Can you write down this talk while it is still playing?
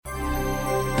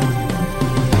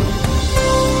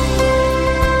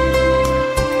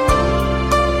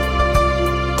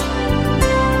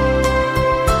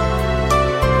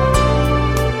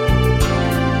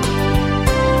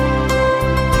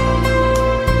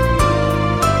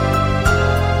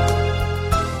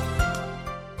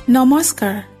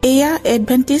নমস্কাৰ, এয়া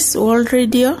Adventist World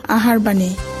radio'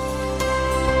 আহাৰবাণী।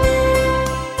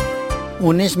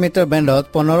 19 metre বেণ্ডত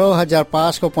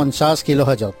 15,550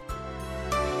 কিলোহাৰ্টজত।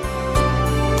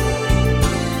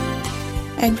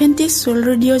 Adventist World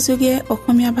radio' যোগে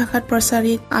অসমীয়া ভাষাত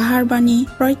প্ৰচাৰিত আহাৰবাণী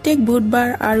প্ৰত্যেক বুধবাৰ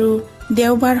আৰু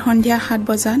দেওবাৰ সন্ধিয়া 7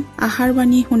 বজাত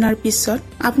আহাৰবাণী শুনাৰ পিছত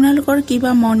আপোনালোকৰ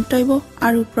কিবা মন্তব্য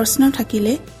আৰু প্ৰশ্ন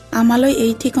থাকিলে আমালৈ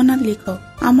এই ঠিকনাত লিখক।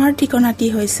 আমাৰ ঠিকনাটি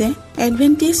হৈছে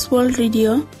Adventist World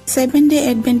Radio' 7th Day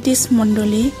Adventist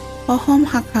মণ্ডলী, অসম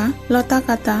শাখা,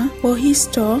 লতাকাটা,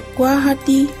 বশিষ্ঠ,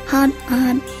 গুৱাহাটী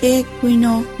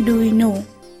 781029।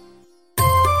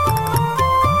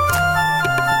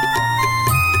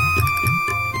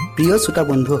 প্ৰিয় শ্ৰোতা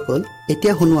বন্ধুসকল,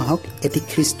 এতিয়া শুনো আহক এটি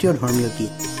খ্ৰীষ্টীয় ধৰ্মীয়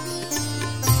গীত।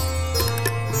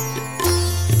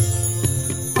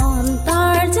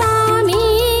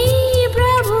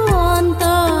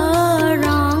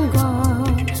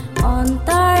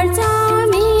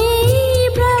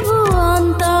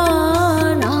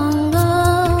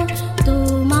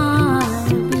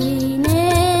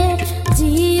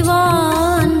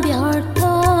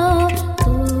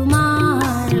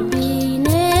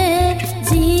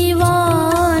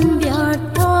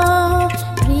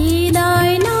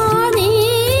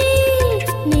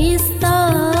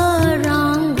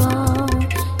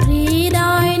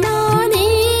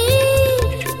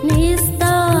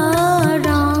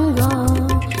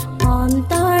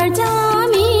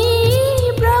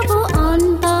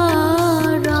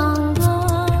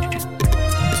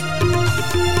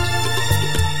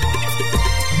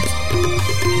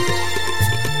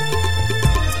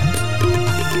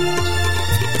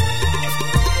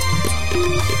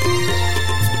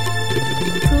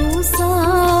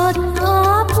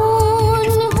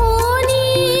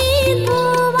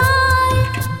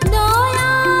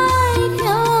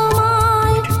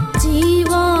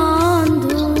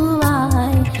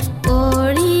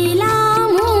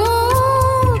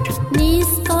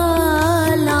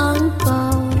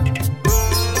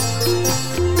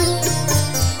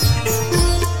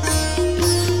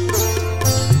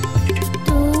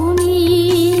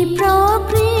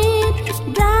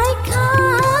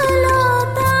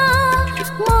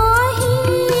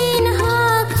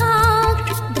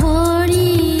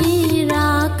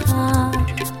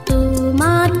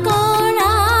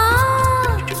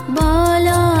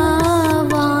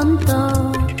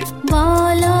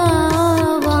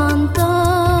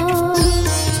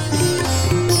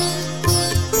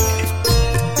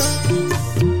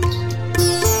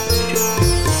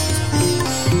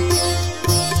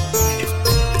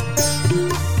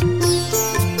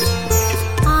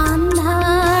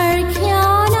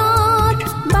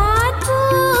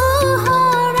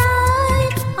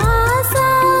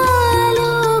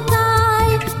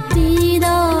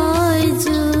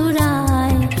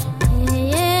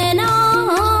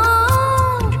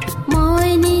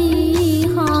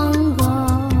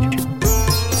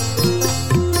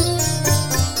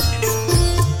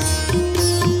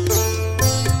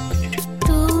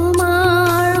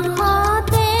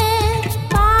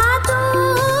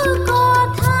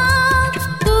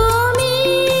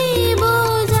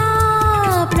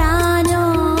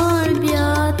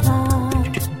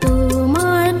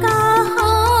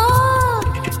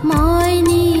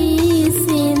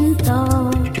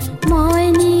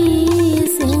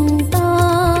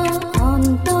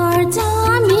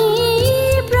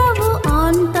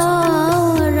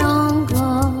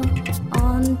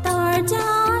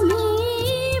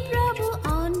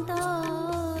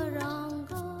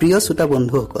 প্ৰিয় শ্ৰোতা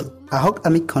বন্ধুসকল, আহক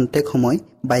আমি খন্তেক সময়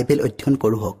বাইবেল অধ্যয়ন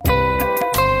কৰোঁ।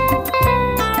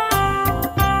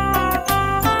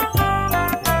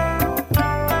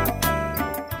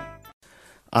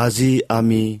 আজি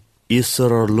আমি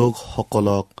ঈশ্বৰৰ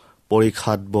লোকসকলক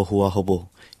পৰীক্ষাত বহোৱা হ'ব,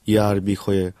 ইয়াৰ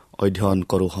বিষয়ে অধ্যয়ন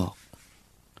কৰোঁ।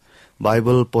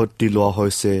 বাইবেল পঢ়ি লোৱা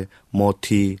হৈছে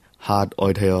মথি 7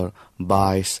 অধ্যায়ৰ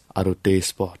 22 আৰু 23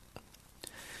 পদ।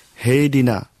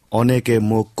 সেইদিনা অনেকে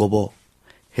মোক ক'ব,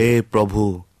 হে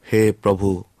প্ৰভু,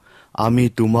 আমি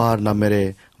তোমাৰ নামেৰে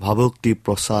ভাবুক্তি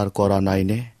প্ৰচাৰ কৰা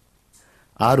নাইনে?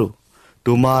 আৰু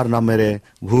তোমাৰ নামেৰে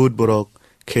ভূতবোৰক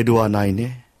খেদোৱা নাইনে?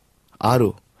 আৰু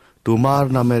তোমাৰ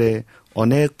নামেৰে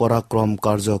অনেক পৰাক্ৰম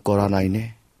কাৰ্য কৰা নাইনে?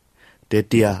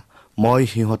 তেতিয়া মই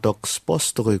সিহঁতক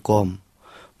স্পষ্টকৈ ক'ম,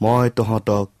 মই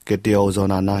তহঁতক কেতিয়াও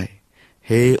জনা নাই।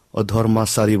 সেই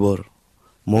অধৰ্মাচাৰীবোৰ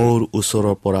মোৰ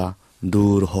ওচৰৰ পৰা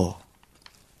দূৰ হ।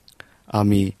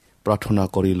 আমি প্ৰাৰ্থনা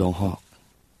কৰি লওঁ হওক।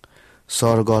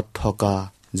 স্বৰ্গত থকা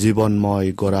জীৱনময়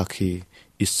গৰাকী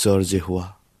ঈশ্বৰ যেহোৱা,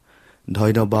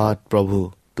 ধন্যবাদ প্ৰভু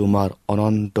তোমাৰ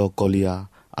অনন্ত কলীয়া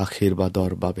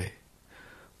আশীৰ্বাদৰ বাবে।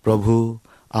 প্ৰভু,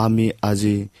 আমি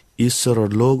আজি ঈশ্বৰৰ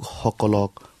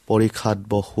লোকসকলক পৰীক্ষাত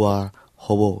বহোৱা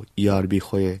হ'ব ইয়াৰ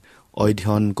বিষয়ে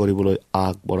অধ্যয়ন কৰিবলৈ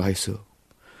আগবঢ়াইছোঁ।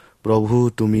 প্ৰভু,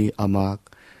 তুমি আমাক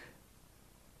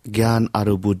জ্ঞান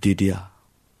আৰু বুদ্ধি দিয়া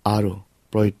আৰু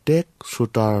প্ৰত্যেক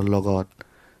শ্ৰোতাৰ লগত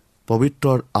পবিত্ৰ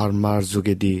আত্মাৰ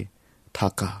যোগেদি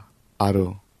থাকা আৰু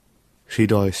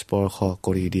হৃদয় স্পৰ্শ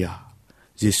কৰি দিয়া।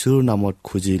 যীশুৰ নামত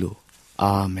খুজিলোঁ,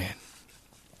 আমেন।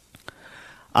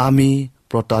 আমি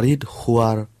প্ৰতাৰিত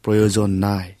হোৱাৰ প্ৰয়োজন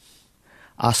নাই।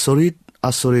 আচৰিত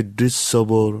আচৰিত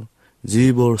দৃশ্যবোৰ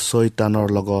যিবোৰ শয়তানৰ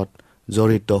লগত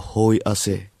জড়িত হৈ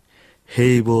আছে,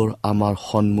 সেইবোৰ আমাৰ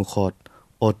সন্মুখত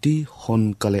অতি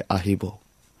সোনকালে আহিব।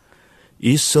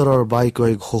 ঈশ্বৰৰ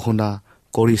বাক্যই ঘোষণা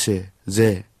কৰিছে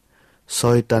যে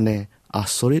শয়তানে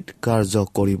আচৰিত কাৰ্য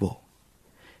কৰিব।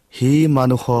 সি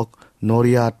মানুহক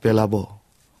নৰিয়াত পেলাব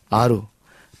আৰু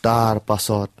তাৰ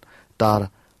পাছত তাৰ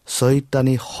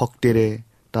শয়তানী শক্তিৰে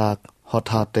তাক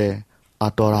হঠাতে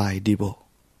আঁতৰাই দিব।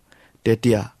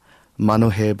 তেতিয়া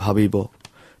মানুহে ভাবিব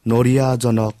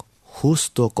নৰিয়াজনক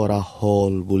সুস্থ কৰা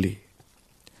হ'ল বুলি।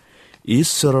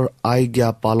 ঈশ্বৰৰ আজ্ঞা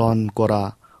পালন কৰা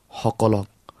সকলক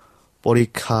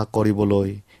পৰীক্ষা কৰিবলৈ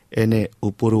এনে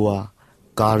উপৰুৱা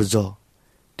কাৰ্য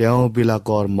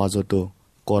তেওঁবিলাকৰ মাজতো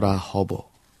কৰা হ'ব।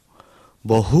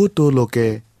 বহুতো লোকে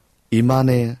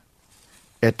ইমানে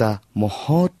এটা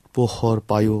মহৎ পোহৰ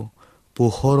পায়ো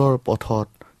পোহৰৰ পথত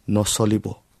নচলিব,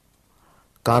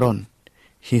 কাৰণ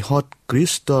সিহঁত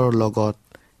খ্ৰীষ্টৰ লগত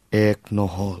এক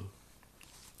নহল।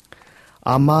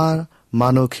 আমাৰ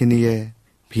মানুহখিনিয়ে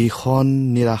ভীষণ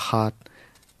নিৰাশাত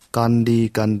কান্দি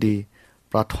কান্দি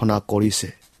প্ৰাৰ্থনা কৰিছে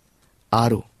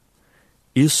আৰু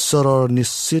ঈশ্বৰৰ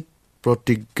নিশ্চিত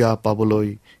প্ৰতিজ্ঞা পাবলৈ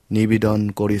নিবেদন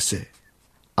কৰিছে।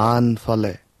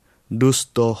 আনফালে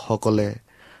দুষ্টসকলে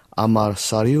আমাৰ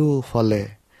চাৰিওফালে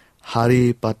শাৰী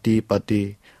পাতি পাতি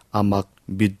আমাক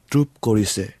বিদ্ৰূপ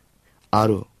কৰিছে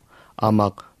আৰু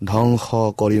আমাক ধ্বংস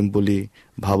কৰিম বুলি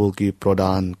ভাবুকি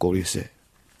প্ৰদান কৰিছে।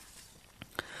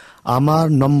 আমাৰ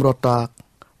নম্ৰতাক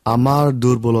আমাৰ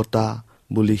দুৰ্বলতা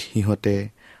বুলি সিহঁতে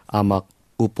আমাক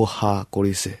উপহাস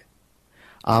কৰিছে।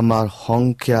 আমাৰ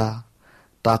সংখ্যা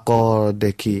তাকৰ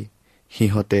দেখি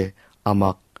সিহঁতে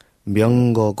আমাক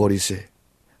ব্যংগ কৰিছে,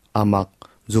 আমাক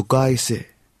জোকাইছে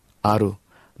আৰু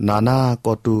নানা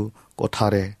কটু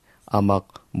কথাৰে আমাক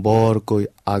বৰকৈ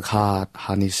আঘাত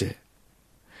সানিছে।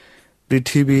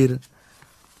 পৃথিৱীৰ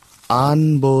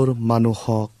আনবোৰ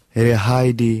মানুহক ৰেহাই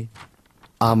দি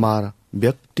আমাৰ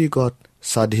ব্যক্তিগত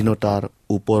স্বাধীনতাৰ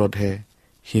ওপৰতহে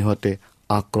সিহঁতে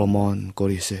আক্ৰমণ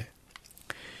কৰিছে।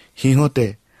 সিহঁতে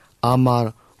আমাৰ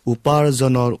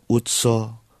উপাৰ্জনৰ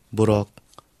উৎসবোৰক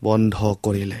বন্ধ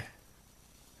কৰিলে,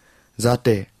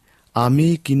 যাতে আমি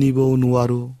কিনিবও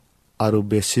নোৱাৰোঁ আৰু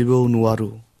বেচিবও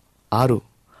নোৱাৰোঁ, আৰু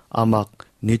আমাক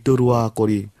নিতৰুৱা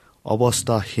কৰি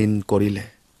অৱস্থাহীন কৰিলে।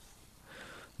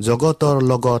 জগতৰ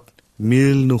লগত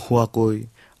মিল নোহোৱাকৈ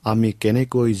আমি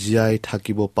কেনেকৈ জীয়াই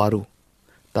থাকিব পাৰোঁ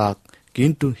তাক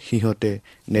কিন্তু সিহঁতে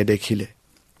নেদেখিলে।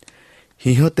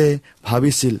 সিহঁতে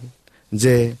ভাবিছিল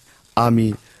যে আমি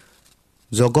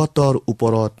জগতৰ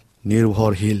ওপৰত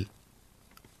নিৰ্ভৰশীল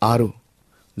আৰু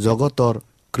জগতৰ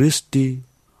কৃষ্টি,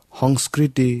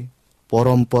 সংস্কৃতি,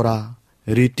 পৰম্পৰা,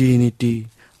 ৰীতি নীতি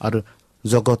আৰু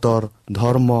জগতৰ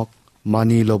ধৰ্মক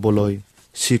মানি ল'বলৈ,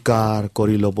 স্বীকাৰ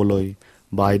কৰি ল'বলৈ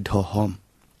বাধ্য হ'ম,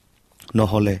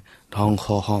 নহ'লে ধ্বংস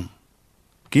হ'ম।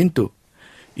 কিন্তু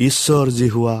ঈশ্বৰ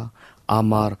যীশুৱা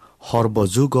আমাৰ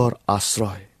সৰ্বযুগৰ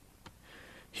আশ্ৰয়।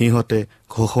 সিহঁতে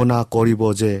ঘোষণা কৰিব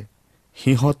যে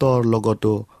সিহঁতৰ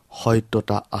লগতো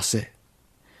সত্যতা আছে।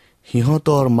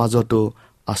 সিহঁতৰ মাজতো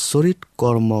আচৰিত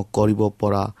কৰ্ম কৰিব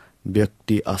পৰা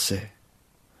ব্যক্তি আছে।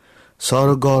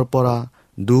 স্বৰ্গৰ পৰা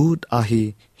দূত আহি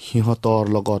সিহঁতৰ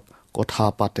লগত কথা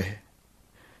পাতে,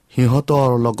 সিহঁতৰ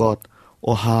লগত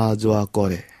অহা যোৱা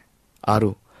কৰে আৰু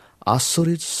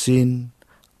আচৰিত চিন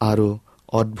আৰু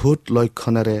অদ্ভুত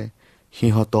লক্ষণেৰে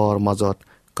সিহঁতৰ মাজত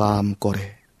কাম কৰে।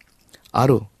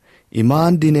 আৰু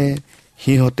ইমান দিনে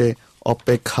সিহঁতে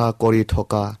অপেক্ষা কৰি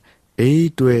থকা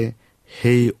এইটোৱে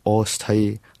সেই অস্থায়ী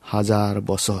 1000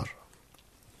 বছৰ।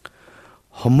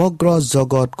 সমগ্ৰ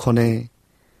জগতখনে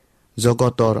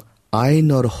জগতৰ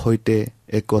আইনৰ সৈতে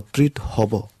একত্ৰিত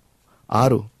হ'ব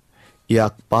আৰু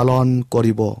ইয়াক পালন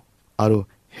কৰিব, আৰু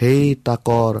সেই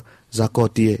তাকৰ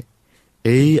জাকতিয়ে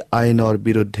এই আইনৰ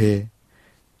বিৰুদ্ধে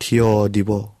থিয় দিব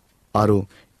আৰু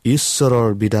ঈশ্বৰৰ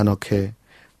বিধানকহে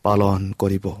পালন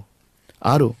কৰিব।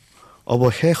 আৰু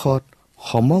অৱশেষত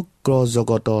সমগ্ৰ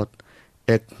জগতত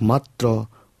একমাত্ৰ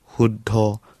শুদ্ধ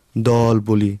দল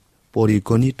বুলি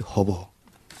পৰিগণিত হ'ব।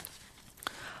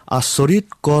 আচৰিত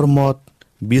কৰ্মত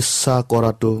বিশ্বাস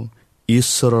কৰাটো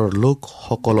ঈশ্বৰৰ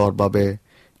লোকসকলৰ বাবে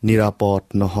নিৰাপদ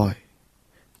নহয়,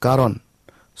 কাৰণ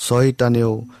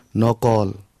শয়তানেও নকল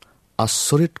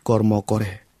আচৰিত কৰ্ম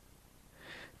কৰে।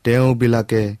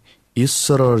 তেওঁবিলাকে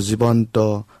ঈশ্বৰৰ জীৱন্ত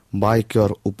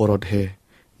বাক্যৰ ওপৰতহে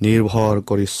নিৰ্ভৰ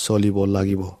কৰি চলিব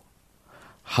লাগিব।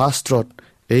 শাস্ত্ৰত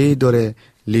এইদৰে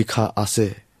লিখা আছে,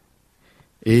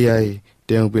 এয়াই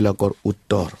তেওঁবিলাকৰ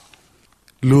উত্তৰ।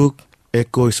 লোক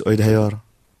 21 অধ্যায়ৰ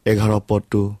 11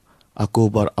 পদটো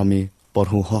আকৌবাৰ আমি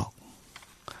পঢ়ো হওক।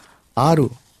 আৰু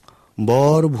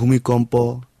বৰ ভূমিকম্প,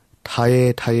 ঠায়ে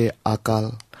ঠায়ে আকাল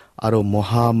আৰু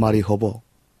মহামাৰী হ'ব,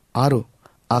 আৰু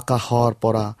আকাশৰ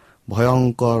পৰা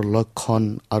ভয়ংকৰ লক্ষণ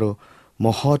আৰু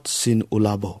মহৎ চিন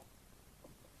ওলাব।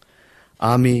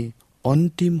 আমি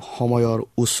অন্তিম সময়ৰ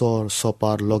ওচৰ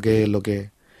চপাৰ লগে লগে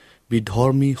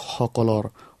বিধৰ্মীসকলৰ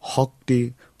শক্তি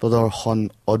প্ৰদৰ্শন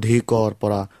অধিকৰ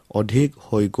পৰা অধিক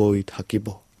হৈ গৈ থাকিব।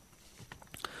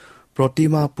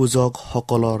 প্ৰতিমা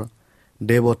পূজকসকলৰ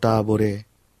দেৱতাবোৰে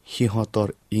সিহঁতৰ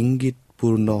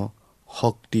ইংগিতপূৰ্ণ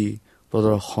শক্তি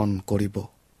প্ৰদৰ্শন কৰিব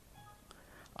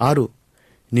আৰু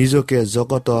নিজকে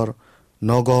জগতৰ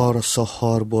নগৰ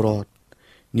চহৰবোৰত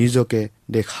নিজকে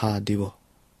দেখা দিব।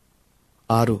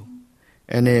 আৰু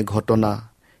এনে ঘটনা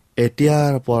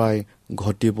এতিয়াৰ পৰাই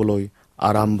ঘটিবলৈ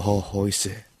আৰম্ভ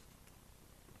হৈছে।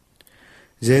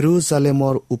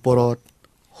 জেৰুজালেমৰ ওপৰত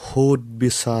সোধ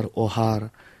বিচাৰ অহাৰ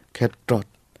ক্ষেত্ৰত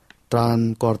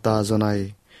ত্ৰাণকৰ্তাজনাই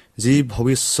যি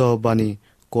ভৱিষ্যবাণী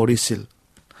কৰিছিল,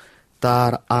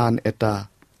 তাৰ আন এটা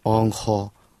অংশ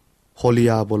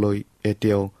ফলিয়াবলৈ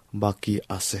এতিয়াও বাকী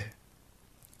আছে।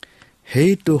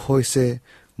 সেইটো হৈছে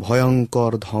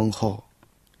ভয়ংকৰ ধ্বংস।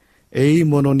 এই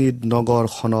মনোনীত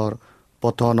নগৰখনৰ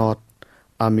পতনত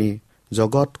আমি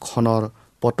জগতখনৰ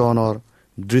পতনৰ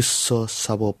দৃশ্য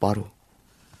চাব পাৰোঁ।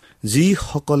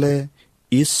 যিসকলে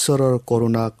ঈশ্বৰৰ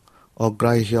কৰোণাক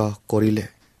অগ্ৰাহ্য কৰিলে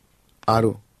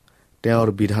আৰু তেওঁৰ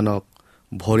বিধানক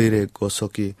ভৰিৰে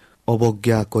গছকি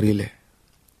অৱজ্ঞা কৰিলে,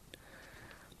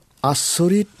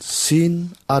 আচৰিত চিন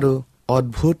আৰু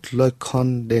অদ্ভুত লক্ষণ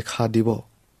দেখা দিব,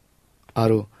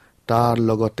 আৰু তাৰ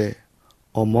লগতে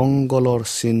অমংগলৰ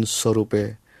চিন স্বৰূপে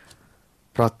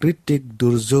প্ৰাকৃতিক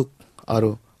দুৰ্যোগ আৰু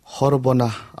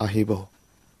সৰ্বনাশ আহিব।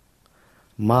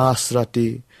 মাজ ৰাতি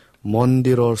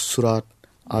মন্দিৰৰ চূড়াত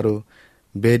আৰু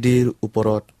বেদীৰ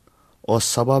ওপৰত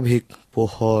অস্বাভাৱিক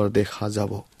পোহৰ দেখা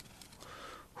যাব।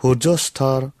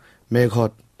 সূৰ্যাস্তৰ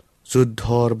মেঘত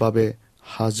যুদ্ধৰ বাবে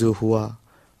সাজু হোৱা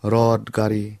ৰথ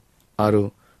গাড়ী আৰু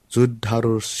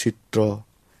যোদ্ধাৰৰ চিত্ৰ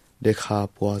দেখা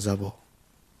পোৱা যাব।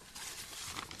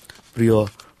 প্ৰিয়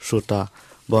শ্ৰোতা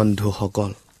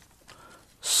বন্ধুসকল,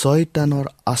 শয়তানৰ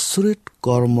আচৰিত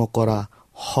কৰ্ম কৰা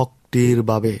শক্তিৰ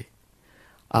বাবে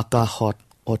আকাশত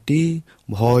অতি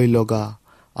ভয় লগা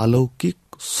অলৌকিক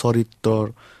চৰিত্ৰৰ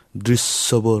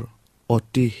দৃশ্যবোৰ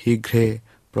অতি শীঘ্ৰে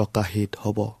প্ৰকাশিত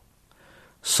হ'ব।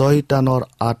 শয়তানৰ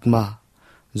আত্মা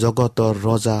জগতৰ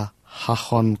ৰজা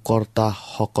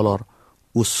শাসনকৰ্তাসকলৰ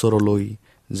ওচৰলৈ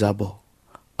যাব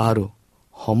আৰু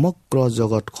সমগ্ৰ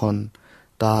জগতখন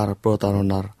তাৰ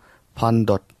প্ৰতাৰণাৰ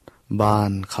ফান্দত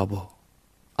বান খাব,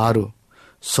 আৰু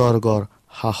স্বৰ্গৰ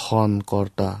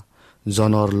শাসনকৰ্তা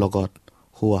জনৰ লগত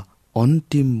হোৱা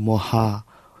অন্তিম মহা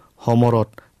সমৰত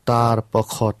তাৰ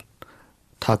পক্ষত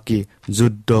থাকি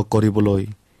যুদ্ধ কৰিবলৈ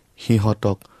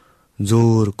সিহঁতক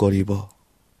জোৰ কৰিব।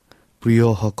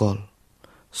 প্ৰিয়সকল,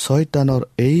 শয়তানৰ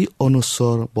এই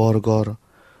অনুচৰ বৰ্গৰ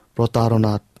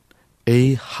প্ৰতাৰণাত এই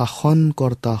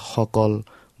শাসনকৰ্তাসকল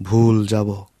ভুল যাব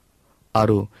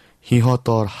আৰু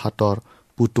সিহঁতৰ হাতৰ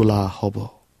পুতলা হ'ব।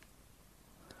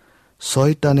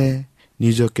 শয়তানে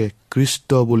নিজকে খ্ৰীষ্ট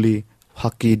বুলি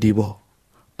ফাঁকি দিব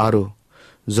আৰু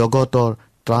জগতৰ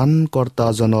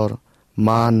ত্ৰাণকৰ্তাজনৰ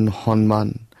মান সন্মান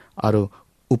আৰু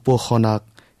উপাসনাক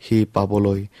সি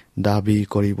পাবলৈ দাবী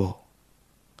কৰিব।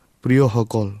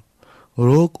 প্ৰিয়সকল,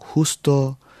 ৰোগ সুস্থ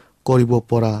কৰিব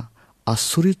পৰা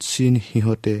আচৰিত চিন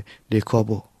সিহঁতে দেখুৱাব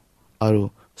আৰু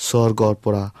স্বৰ্গৰ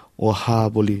পৰা অহা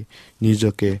বুলি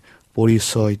নিজকে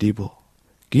পৰিচয় দিব।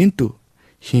 কিন্তু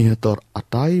সিহঁতৰ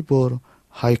আটাইবোৰ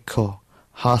সাক্ষ্য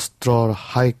শাস্ত্ৰৰ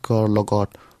সাক্ষ্যৰ লগত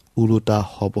ওলোটা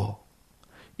হ'ব।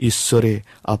 ঈশ্বৰে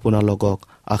আপোনালোকক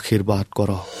আশীৰ্বাদ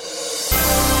কৰক।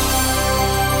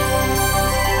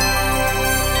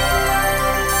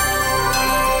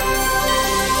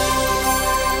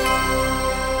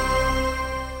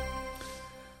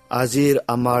 আজিৰ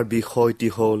আমাৰ বিষয়টি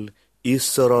হ'ল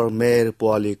ঈশ্বৰৰ মেৰ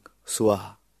পোৱালীক চোৱা।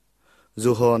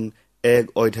 যোহন 1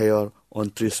 অধ্যায়ৰ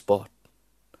 29 পদ।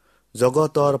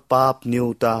 জগতৰ পাপ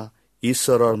নিওতা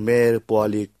ঈশ্বৰৰ মেৰ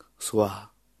পোৱালীক চোৱা।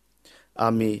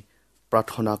 আমি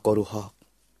প্ৰাৰ্থনা কৰোঁ হওক।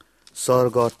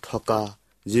 স্বৰ্গত থকা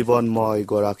জীৱনময়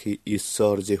গৰাকী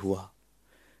ঈশ্বৰ জেহুৱা,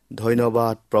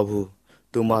 ধন্যবাদ প্ৰভু,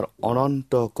 তোমাৰ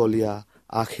অনন্তকলীয়া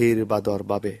আশীৰ্বাদৰ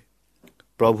বাবে।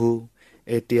 প্ৰভু,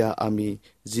 এতিয়া আমি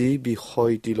যি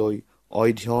বিষয়টিলৈ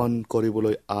অধ্যয়ন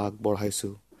কৰিবলৈ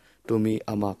আগবঢ়াইছোঁ, তুমি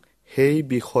আমাক সেই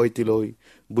বিষয়টিলৈ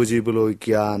বুজিবলৈ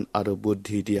জ্ঞান আৰু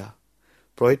বুদ্ধি দিয়া।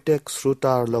 প্ৰত্যেক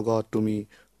শ্ৰোতাৰ লগত তুমি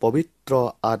পবিত্ৰ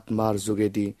আত্মাৰ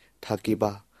যোগেদি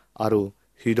থাকিবা আৰু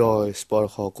হৃদয়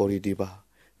স্পৰ্শ কৰি দিবা।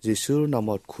 যীশুৰ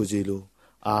নামত খুজিলো,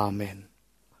 আমেন।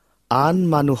 আন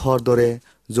মানুহৰ দৰে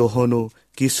যোহনো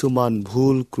কিছুমান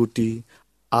ভুল ক্ৰুটি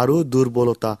আৰু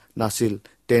দুৰ্বলতা নাছিল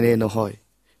তেনে নহয়,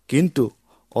 কিন্তু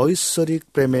ঐশ্বৰিক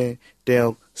প্ৰেমে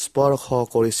তেওঁক স্পৰ্শ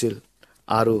কৰিছিল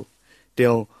আৰু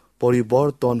তেওঁ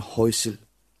পৰিৱৰ্তন হৈছিল।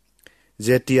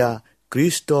 যেতিয়া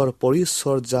খ্ৰীষ্টৰ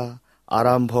পৰিচৰ্যা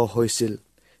আৰম্ভ হৈছিল,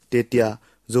 তেতিয়া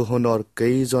যোহনৰ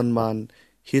কেইজনমান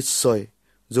শিষ্যই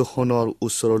যোহনৰ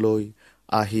ওচৰলৈ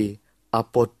আহি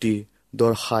আপত্তি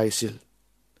দৰ্শাইছিল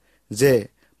যে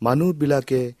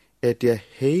মানুহবিলাকে এতিয়া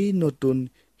সেই নতুন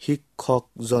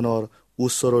শিক্ষকজনৰ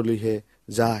ওচৰলৈহে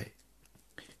যায়,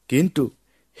 কিন্তু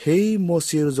সেই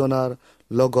মচিৰজনাৰ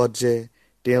লগত যে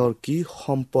তেওঁৰ কি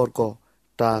সম্পৰ্ক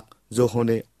তাক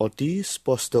যোহনে অতি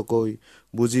স্পষ্টকৈ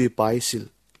বুজি পাইছিল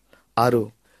আৰু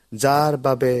যাৰ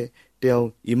বাবে তেওঁ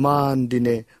ইমান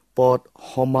দিনে পদ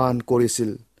সমান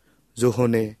কৰিছিল।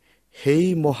 যোহনে সেই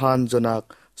মহানজনাক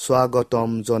স্বাগতম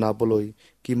জনাবলৈ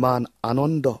কিমান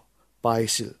আনন্দ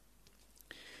পাইছিল,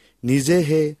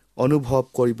 নিজেহে অনুভৱ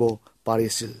কৰিব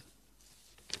পাৰিছিল।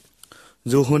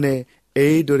 যোহনে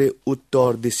এইদৰে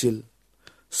উত্তৰ দিছিল,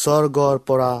 স্বৰ্গৰ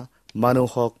পৰা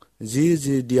মানুহক যি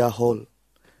যি দিয়া হ'ল,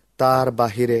 তাৰ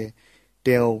বাহিৰে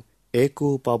তেওঁ একো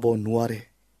পাব নোৱাৰে।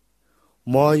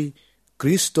 মই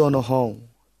খ্ৰীষ্ট নহওঁ,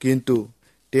 কিন্তু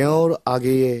তেওঁৰ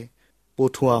আগেয়ে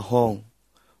পঠোৱা হওঁ।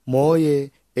 ময়ে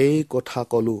এই কথা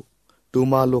ক'লো,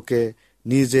 তোমালোকে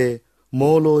নিজে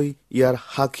মোলৈ ইয়াৰ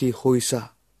সাক্ষী হৈছা।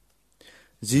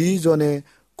 যিজনে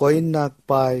কন্যাক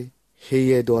পায়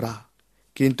সেয়ে দৰা,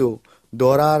 কিন্তু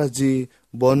দৰাৰ যি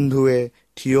বন্ধুৱে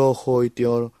থিয় হৈ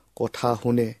তেওঁৰ কথা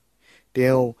শুনে,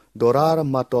 তেওঁ দৰাৰ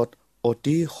মাতত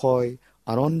অতিশয়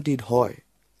আনন্দিত হয়।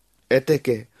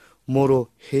 এতেকে মোৰো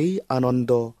সেই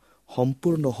আনন্দ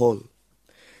সম্পূৰ্ণ হ'ল।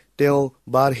 তেওঁ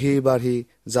বাঢ়ি বাঢ়ি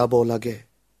যাব লাগে,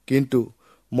 কিন্তু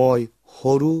মই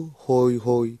সৰু হৈ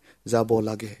হৈ যাব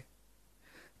লাগে।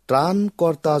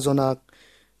 ত্ৰাণকৰ্তাজনাক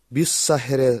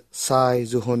বিশ্বাসেৰে চাই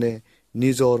যোহনে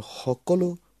নিজৰ সকলো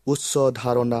উচ্চ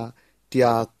ধাৰণা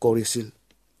ত্যাগ কৰিছিল।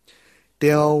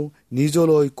 তেওঁ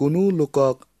নিজলৈ কোনো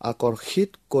লোকক আকৰ্ষিত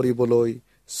কৰিবলৈ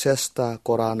চেষ্টা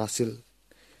কৰা নাছিল,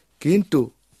 কিন্তু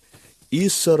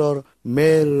ঈশ্বৰৰ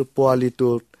মেৰ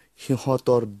পোৱালিটোত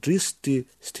সিহঁতৰ দৃষ্টি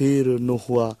স্থিৰ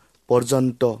নোহোৱা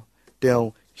পৰ্যন্ত তেওঁ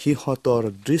সিহঁতৰ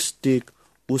দৃষ্টিক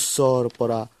উচ্চৰ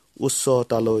পৰা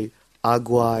উচ্চতালৈ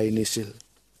আগুৱাই নিছিল।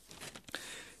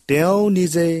 তেওঁ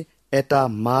নিজেই এটা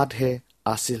মাতহে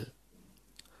আছিল,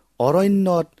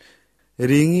 অৰণ্যত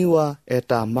ৰিঙিওৱা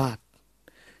এটা মাত।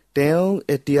 তেওঁ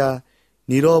এতিয়া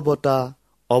নীৰৱতা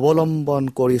অৱলম্বন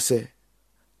কৰিছে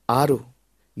আৰু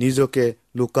নিজকে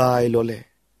লুকাই ল'লে,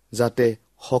 যাতে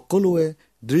সকলোৱে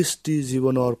দৃষ্টি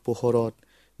জীৱনৰ পোহৰত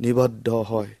নিবদ্ধ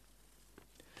হয়।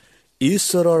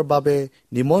 ঈশ্বৰৰ বাবে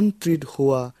নিমন্ত্ৰিত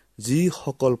হোৱা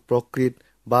যিসকল প্ৰকৃত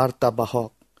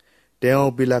বাৰ্তাবাহক,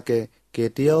 তেওঁবিলাকে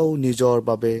কেতিয়াও নিজৰ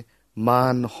বাবে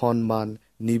মান সন্মান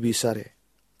নিবিচাৰে।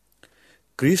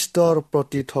 খ্ৰীষ্টৰ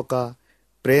প্ৰতি থকা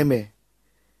প্ৰেমে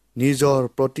নিজৰ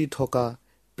প্ৰতি থকা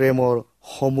প্ৰেমৰ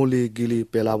সমূলি গিলি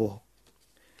পেলাব।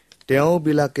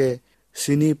 তেওঁবিলাকে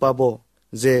চিনি পাব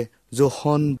যে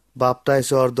যোহন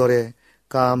বাপ্তাইছৰ দৰে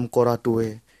কাম কৰাটোৱে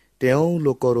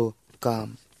তেওঁলোকৰো কাম।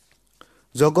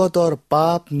 জগতৰ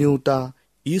পাপ নিওঁতা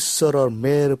ঈশ্বৰৰ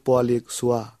মেৰ পোৱালিক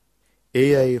চোৱা,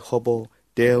 এয়াই হ'ব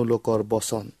তেওঁলোকৰ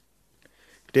বচন।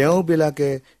 তেওঁবিলাকে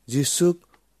যীচুক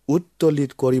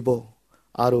উত্তোলিত কৰিব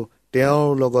আৰু তেওঁৰ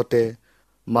লগতে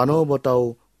মানৱতাও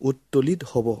উত্তোলিত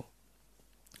হ'ব।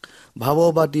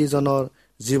 ভাৱবাদীজনৰ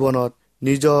জীৱনত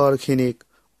নিজৰখিনিক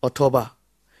অথবা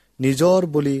নিজৰ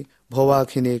বুলি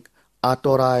ভবাখিনিক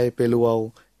আঁতৰাই পেলোৱাও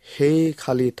সেই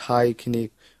খালী ঠাইখিনিক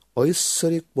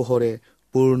ঐশ্বৰিক পোহৰে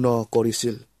পূৰ্ণ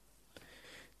কৰিছিল।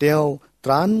 তেওঁ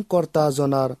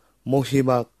ত্ৰাণকৰ্তাজনাৰ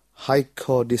মহিমাক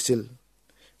সাক্ষ্য দিছিল।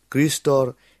 খ্ৰীষ্টৰ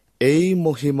এই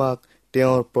মহিমাক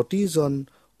তেওঁৰ প্ৰতিজন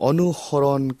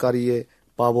অনুসৰণকাৰীয়ে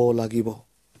পাব লাগিব।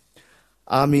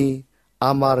 আমি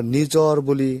আমাৰ নিজৰ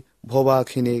বুলি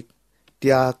ভবাখিনিক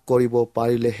ত্যাগ কৰিব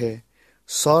পাৰিলেহে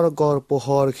স্বৰ্গৰ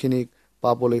পোহৰখিনিক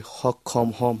পাবলৈ সক্ষম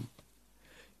হ'ম।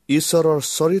 ঈশ্বৰৰ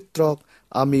চৰিত্ৰক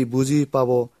আমি বুজি পাব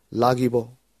লাগিব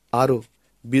আৰু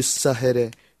বিশ্বাসেৰে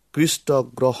খ্ৰীষ্টক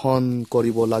গ্ৰহণ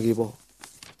কৰিব লাগিব।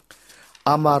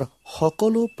 আমাৰ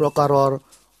সকলো প্ৰকাৰৰ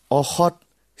অসৎ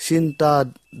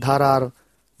চিন্তাধাৰাৰ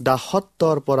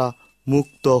দাসত্বৰ পৰা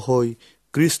মুক্ত হৈ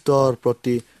খ্ৰীষ্টৰ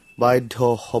প্ৰতি বাধ্য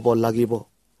হ'ব লাগিব।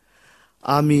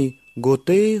 আমি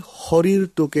গোটেই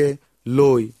শৰীৰটোকে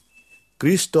লৈ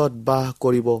খ্ৰীষ্টত বাস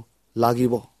কৰিব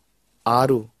লাগিব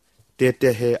আৰু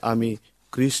তেতিয়াহে আমি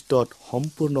খ্ৰীষ্টত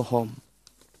সম্পূৰ্ণ হ'ম।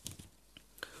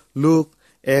 লোক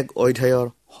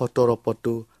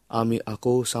 1:17 আমি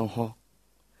আকৌ চাওঁ।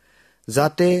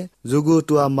 যাতে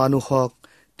যুগুতোৱা মানুহক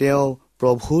তেওঁ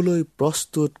প্ৰভুলৈ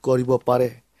প্ৰস্তুত কৰিব পাৰে,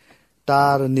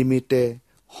 তাৰ নিমিত্তে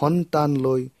সন্তান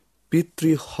লৈ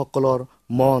পিতৃসকলৰ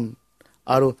মন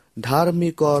আৰু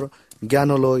ধাৰ্মিকৰ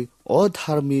জ্ঞানলৈ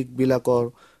অধাৰ্মিকবিলাকৰ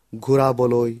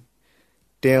ঘূৰাবলৈ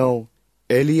তেওঁ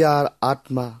এলিয়াৰ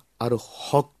আত্মা আৰু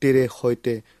শক্তিৰে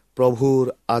সৈতে প্ৰভুৰ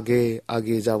আগে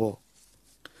আগে যাব।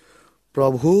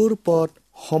 প্ৰভুৰ পথ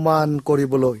সমান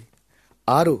কৰিবলৈ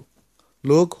আৰু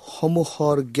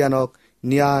লোকসমূহৰ জ্ঞানক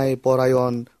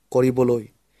ন্যায়পৰায়ণ কৰিবলৈ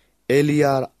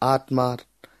এলিয়াৰ আত্মাৰ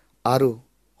আৰু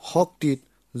শক্তিত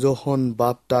যোহন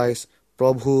বাপ্তাইজ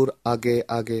প্ৰভুৰ আগে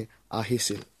আগে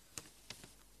আহিছিল।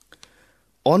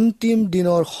 অন্তিম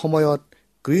দিনৰ সময়ত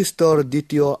খ্ৰীষ্টৰ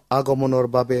দ্বিতীয় আগমনৰ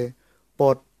বাবে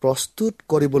পথ প্ৰস্তুত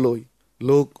কৰিবলৈ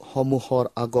লোকসমূহৰ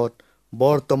আগত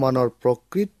বৰ্তমানৰ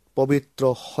প্ৰকৃত পবিত্ৰ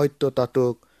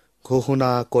সত্যতাটোক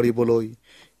ঘোষণা কৰিবলৈ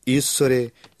ঈশ্বৰে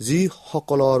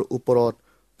যিসকলৰ ওপৰত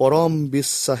পৰম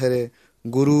বিশ্বাসেৰে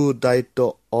গুৰু দায়িত্ব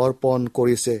অৰ্পণ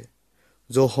কৰিছে,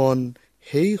 যোহন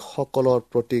সেইসকলৰ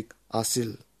প্ৰতীক আছিল।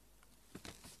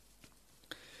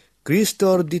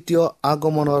 খ্ৰীষ্টৰ দ্বিতীয়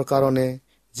আগমনৰ কাৰণে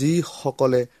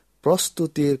যিসকলে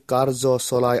প্ৰস্তুতিৰ কাৰ্য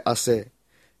চলাই আছে,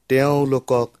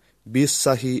 তেওঁলোকক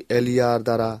বিশ্বাসী এলিয়াৰ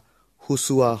দ্বাৰা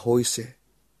সূচোৱা হৈছে।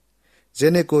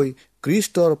 যেনেকৈ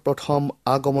খ্ৰীষ্টৰ প্ৰথম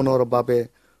আগমনৰ বাবে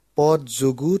পথ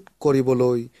যুগুত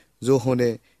কৰিবলৈ যোহনে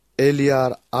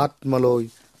এলিয়াৰ আত্মালৈ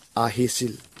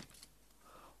আহিছিল।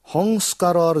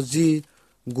 সংস্কাৰৰ যি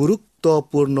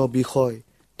গুৰুত্বপূৰ্ণ বিষয়,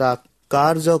 তাক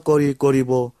কাৰ্যকৰী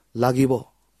কৰিব লাগিব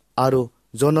আৰু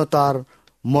জনতাৰ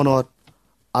মনত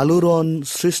আলোড়ন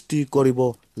সৃষ্টি কৰিব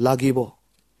লাগিব।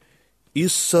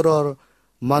 ঈশ্বৰৰ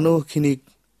মানুহখিনিক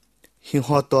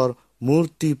সিহঁতৰ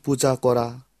মূৰ্তি পূজা কৰা,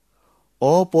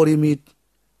 অপৰিমিত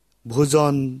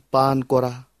ভোজন পান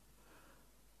কৰা,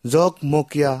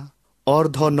 জকমকীয়া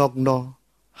অৰ্ধনগ্ন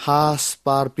সাজ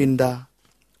পাৰ পিন্ধা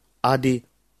আদি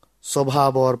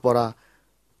স্বভাৱৰ পৰা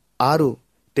আৰু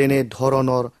তেনে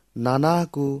ধৰণৰ নানা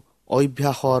কু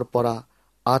অভ্যাসৰ পৰা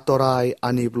আঁতৰাই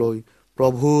আনিবলৈ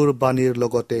প্ৰভুৰ বাণীৰ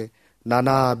লগতে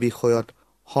নানা বিষয়ত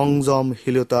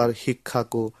সংযমশীলতাৰ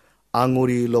শিক্ষাকো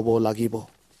আঙুৰি ল'ব লাগিব।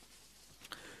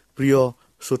 প্ৰিয়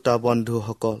শ্ৰোতা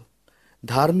বন্ধুসকল,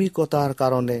 ধাৰ্মিকতাৰ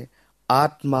কাৰণে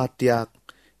আত্মা ত্যাগ,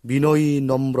 বিনয়ী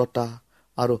নম্ৰতা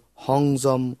আৰু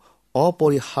সংযম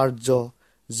অপৰিহাৰ্য।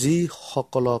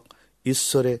 যিসকলক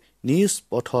ঈশ্বৰে নিজ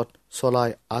পথত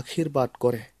চলাই আশীৰ্বাদ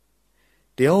কৰে,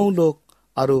 তেওঁলোক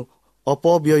আৰু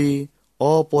অপব্যয়ী,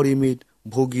 অপৰিমিত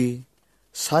ভোগী,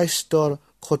 স্বাস্থ্যৰ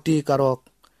ক্ষতিকাৰক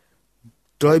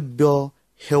দ্ৰব্য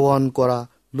সেৱন কৰা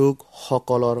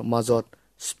লোকসকলৰ মাজত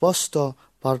স্পষ্ট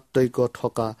পাৰ্থক্য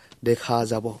থকা দেখা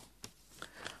যাব।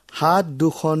 হাত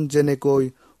দুখন যেনেকৈ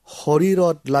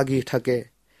শৰীৰত লাগি থাকে,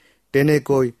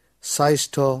 তেনেকৈ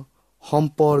স্বাস্থ্য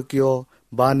সম্পৰ্কীয়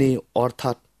বাণী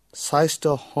অৰ্থাৎ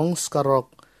স্বাস্থ্য সংস্কাৰক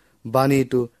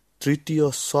বাণীটো তৃতীয়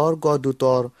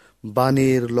স্বৰ্গদূতৰ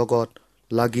বাণীৰ লগত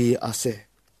লাগি আছে।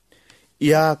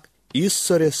 ইয়াক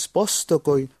ঈশ্বৰে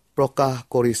স্পষ্টকৈ প্ৰকাশ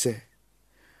কৰিছে।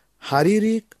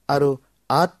 শাৰীৰিক আৰু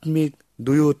আত্মিক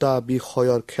দুয়োটা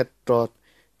বিষয়ৰ ক্ষেত্ৰত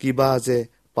কিবা যে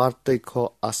পাৰ্থক্য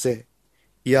আছে,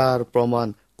 ইয়াৰ প্ৰমাণ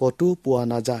কতো পোৱা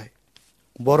নাযায়।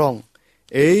 বৰং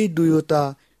এই দুয়োটা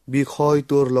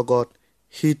বিষয়টোৰ লগত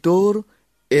সিটোৰ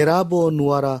এৰাব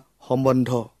নোৱাৰা সম্বন্ধ।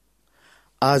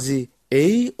 আজি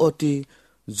এই অতি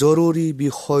জৰুৰী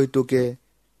বিষয়টোকে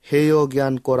হেয়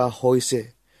জ্ঞান কৰা হৈছে।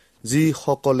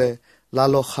 যিসকলে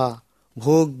লালসা,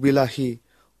 ভোগবিলাসী,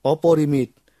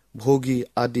 অপৰিমিত ভোগী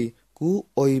আদি কু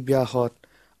অভ্যাসত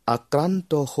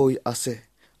আক্ৰান্ত হৈ আছে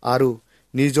আৰু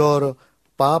নিজৰ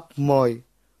পাপময়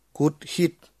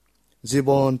কুৎসিত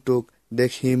জীৱনটোক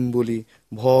দেখিম বুলি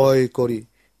ভয় কৰি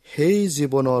সেই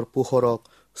জীৱনৰ পোহৰক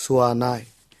চোৱা নাই,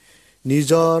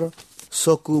 নিজৰ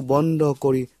চকু বন্ধ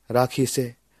কৰি ৰাখিছে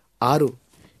আৰু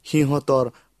সিহঁতৰ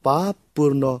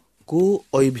পাপপূৰ্ণ কু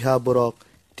অভ্যাসবোৰক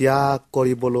ত্যাগ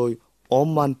কৰিবলৈ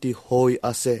অমান্তি হৈ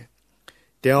আছে,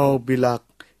 তেওঁবিলাক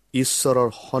ঈশ্বৰৰ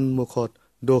সন্মুখত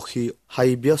দোষী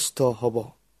সাব্যস্ত হ'ব।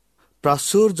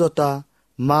 প্ৰাচুৰ্যতা,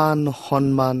 মান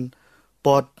সন্মান,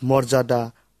 পদ মৰ্যাদা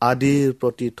আদিৰ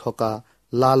প্ৰতি থকা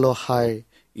লালসাই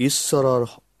ঈশ্বৰৰ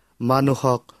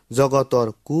মানুহক জগতৰ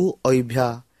কু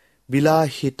অভ্যাস,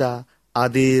 বিলাসিতা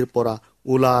আদিৰ পৰা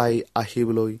ওলাই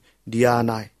আহিবলৈ দিয়া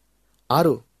নাই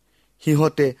আৰু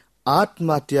সিহঁতে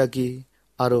আত্মত্যাগী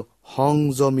আৰু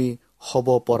সংযমী হ'ব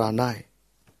পৰা নাই।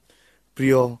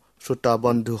 প্ৰিয় শ্ৰোতা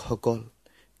বন্ধুসকল,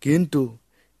 কিন্তু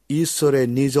ঈশ্বৰে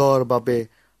নিজৰ বাবে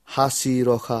সাঁচি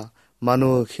ৰখা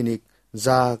মানুহখিনিক,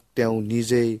 যাক তেওঁ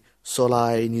নিজেই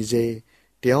চলাই নিজে,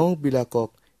 তেওঁবিলাকক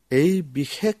এই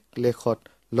বিশেষ লেখত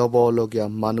ল'বলগীয়া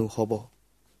মানুহ হ'ব।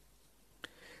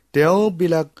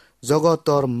 তেওঁবিলাক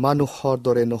জগতৰ মানুহৰ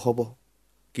দৰে নহ'ব,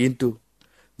 কিন্তু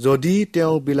যদি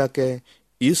তেওঁবিলাকে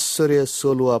ঈশ্বৰে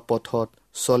চলোৱা পথত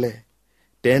চলে,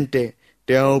 তেন্তে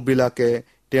তেওঁবিলাকে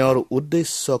তেওঁৰ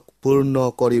উদ্দেশ্যক পূৰ্ণ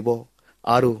কৰিব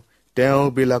আৰু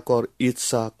তেওঁবিলাকৰ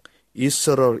ইচ্ছাক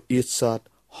ঈশ্বৰৰ ইচ্ছাত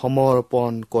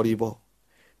সমৰ্পণ কৰিব।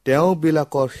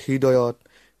 তেওঁবিলাকৰ হৃদয়ত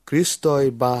খ্ৰীষ্টই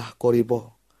বাস কৰিব।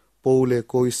 পৌলে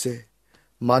কৈছে,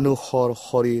 মানুহৰ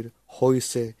শৰীৰ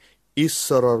হৈছে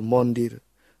ঈশ্বৰৰ মন্দিৰ,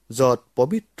 য'ত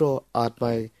পবিত্ৰ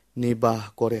আত্মাই নিবাস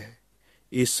কৰে।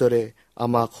 ঈশ্বৰে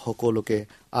আমাক সকলোকে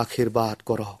আশীৰ্বাদ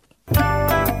কৰক।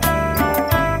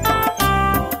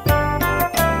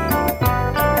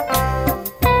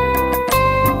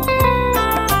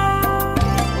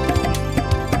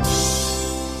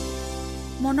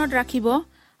 মনত ৰাখিব,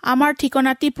 আমাৰ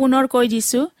ঠিকনাটি পুনৰ কৈ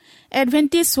দিছো।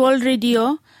 Adventist World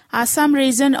Radio', Assam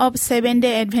Region of Seven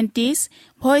Day Adventist,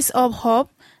 Voice of Hope,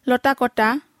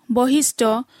 Lotakata,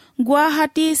 Basistha,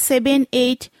 Guwahati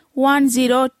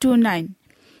 781029।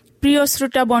 প্ৰিয়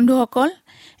শ্ৰোতা বন্ধুসকল,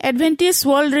 এডভেণ্টিজ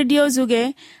ৱৰ্ল্ড ৰেডিঅ' যোগে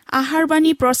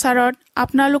আহাৰবাণী প্ৰচাৰত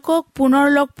আপোনালোকক পুনৰ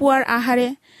লগ পোৱাৰ আশাৰে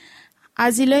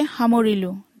আজিলৈ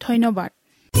সামৰিলো। ধন্যবাদ।